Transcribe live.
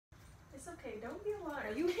okay, don't be alarmed.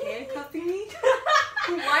 Are you handcuffing me?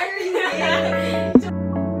 Why are you handcuffing me?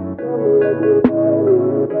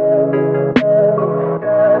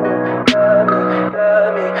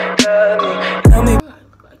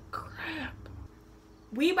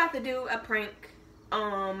 We about to do a prank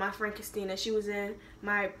on my friend Christina. She was in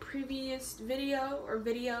my previous video or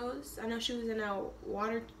videos. I know she was in a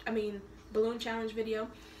balloon challenge video.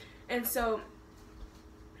 And so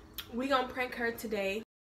we gonna prank her today.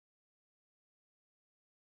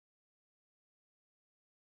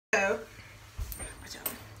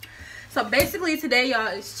 So basically today, y'all,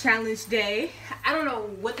 is challenge day. I don't know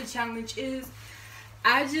what the challenge is.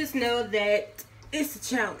 I just know that it's a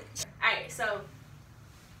challenge. Alright, so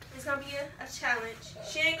it's gonna be a challenge.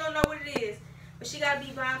 She ain't gonna know what it is, but she gotta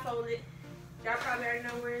be blindfolded. Y'all probably already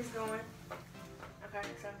know where it's going. Okay,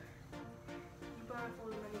 so you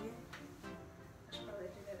blindfolded, my nigga. I should probably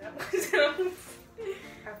do that up.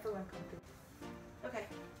 I feel like I'm doing. Okay,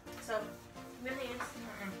 so give me your hands.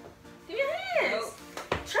 Give me your hands. Nope.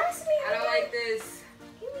 Trust me. I don't like this.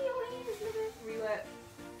 Give me your hands, nigga. Re-what?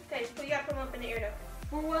 Okay, so you gotta put them up in the air though.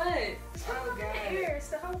 For what? Oh god. In the air. It's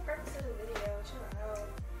the whole purpose of the video. Chill out.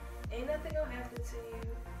 Ain't nothing gonna happen to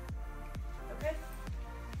you. Okay?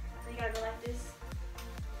 So you gotta go like this.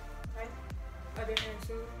 Right? Other hand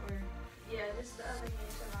too? Or? Yeah, this is the other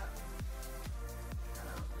hand. Chill out. I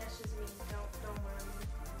know. That's just me. Don't mind me.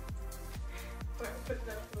 Put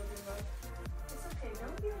that up a little bit low. It's okay.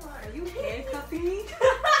 Don't be alarmed. Are you handcuffing me?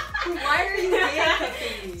 Why are you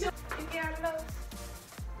handcuffing me? You get out of those?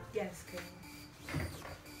 Yes, good.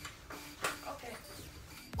 Okay.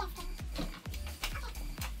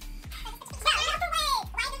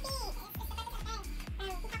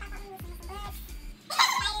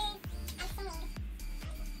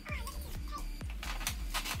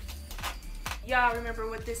 Y'all remember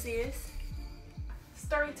what this is?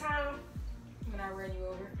 Story time. When I run you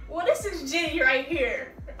over. Well, this is Jenny right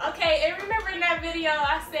here. Okay, and remember in that video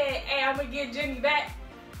I said, hey, I'm gonna get Jenny back.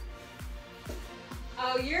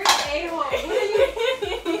 Oh, you're an a-hole. What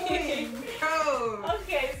are you doing? Bro.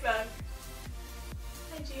 Okay, so.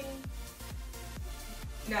 Hi, Jenny.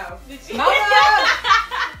 No. Did you?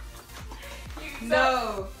 Mama!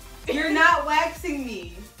 No. You're not waxing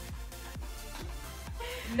me.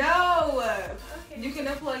 No. Okay. You can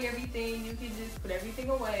unplug everything. You can just put everything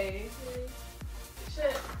away.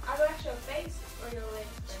 Should I wax your face or your legs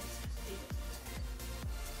first?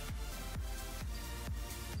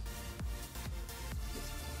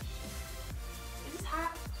 Is this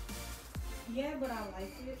hot? Yeah, but I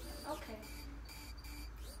like it. Okay.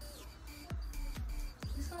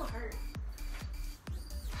 This gonna hurt.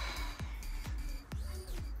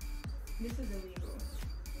 This is illegal.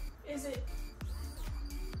 Is it?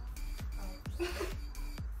 Oh.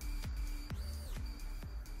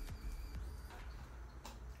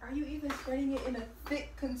 Are you even spreading it in a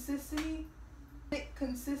thick consistency? Thick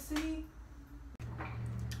consistency?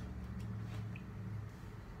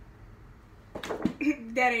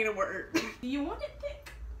 That ain't a word. Do you want it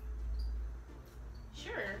thick?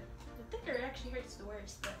 Sure. The thicker actually hurts the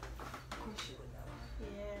worst, but Of course you would know.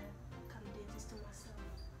 yeah, I kinda did this to myself.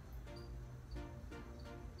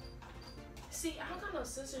 See, I don't got no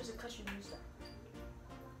scissors to cut your news down.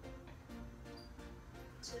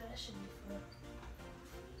 So that should be fun.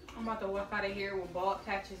 I'm about to walk out of here with bald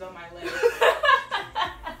patches on my legs.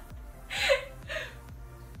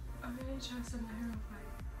 I'm gonna try to set my hair on fire.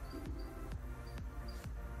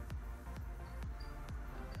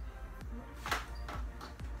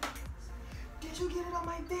 Did you get it on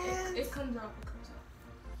my bed? It comes out. It comes out.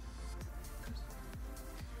 It comes out.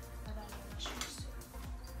 I got it on my shoes too.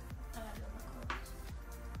 I got it on my clothes.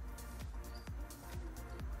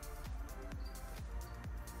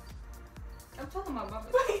 I'm telling my mama.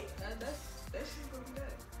 That's just gonna be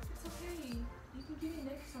good. It's okay. You can get it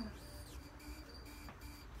next time.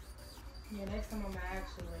 Yeah, next time I'm gonna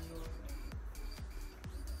actually run you over.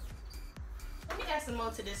 Let me add some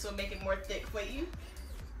more to this so make it more thick for you.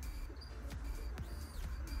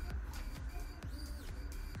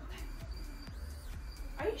 Okay.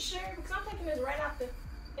 Are you sure? Because I'm taking this right out the.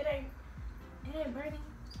 It ain't burning.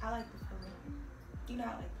 I like the color. You know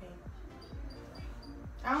I like pain.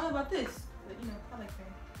 I don't know about this, but you know, I like pain.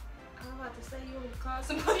 I'm about to say you want to call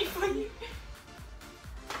somebody for you.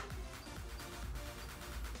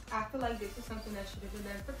 I feel like this is something that should have been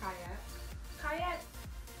done for Kayak.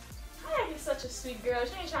 Kayak is such a sweet girl.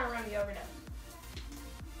 She ain't trying to run me over though.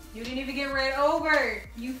 You didn't even get ran over.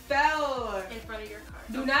 You fell. In front of your car.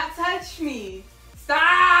 Do not touch me.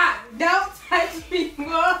 Stop! Don't touch me.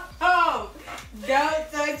 Whoa!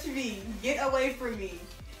 Don't touch me. Get away from me.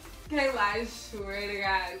 Kayla, I swear to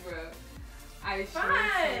God, bro. I Fine.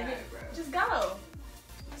 swear, bro. Just go.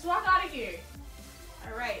 Let's walk out of here.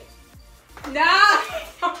 All right. No!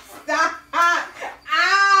 Stop.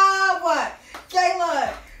 Ow!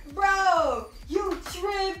 Kayla, bro, you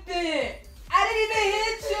tripping. I didn't even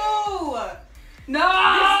hit you.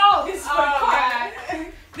 No! This is for oh, crying. God.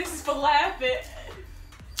 This is for laughing.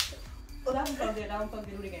 Oh, that one felt good. That one felt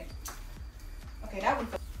good. Do it again. Okay, that one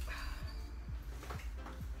felt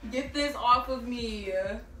Get this off of me.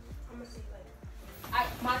 I'm gonna see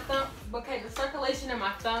like. My thumb. Okay, the circulation in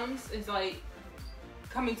my thumbs is like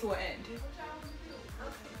coming to an end. Okay,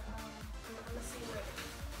 I'm gonna see where.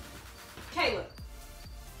 Kayla.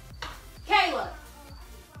 Kayla.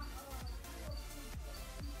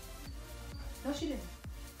 No, she didn't.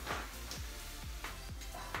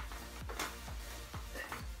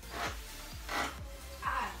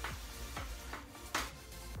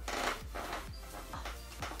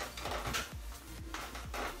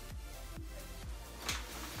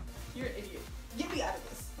 You're an idiot. Get me out of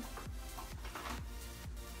this.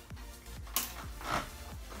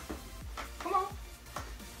 Come on.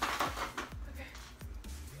 Okay.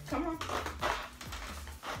 Come on.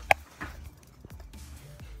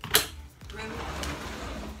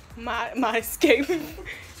 My escape.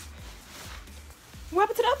 What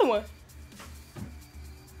happened to the other one?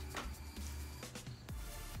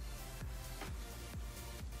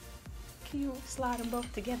 Can you slide them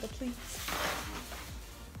both together, please?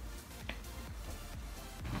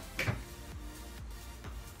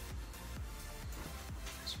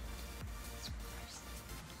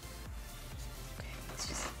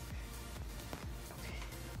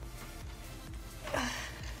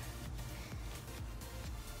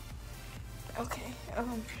 Okay, let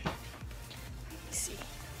me see.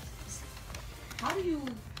 How do you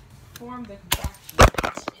form the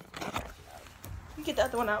contraction? You get the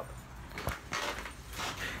other one out.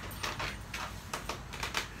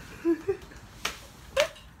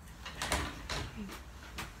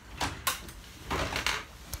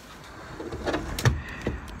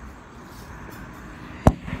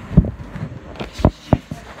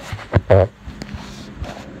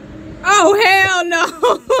 Oh, hell no!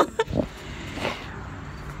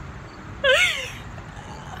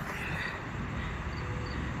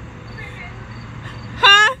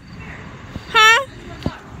 Huh? Huh?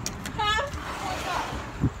 Huh?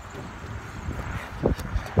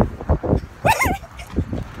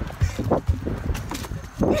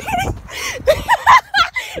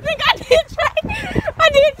 Nigga, I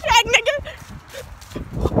did track, nigga.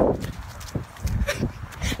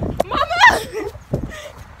 Mama!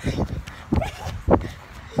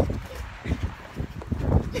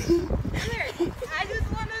 I just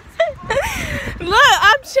want to. Look,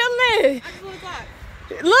 I'm chilling. I just want to talk.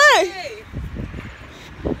 Look, Hey,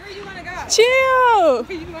 where you want to go? chill.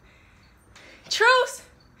 Where you wanna- Truce.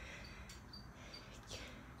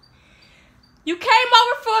 You came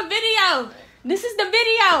over for a video. This is the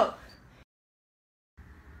video.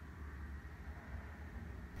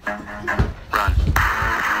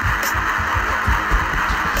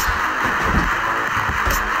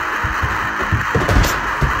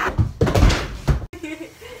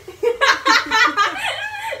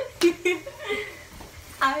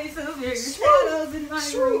 I saw your shadows in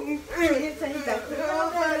my room. Can't take back the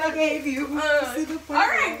love that I gave you. All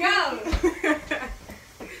right, go.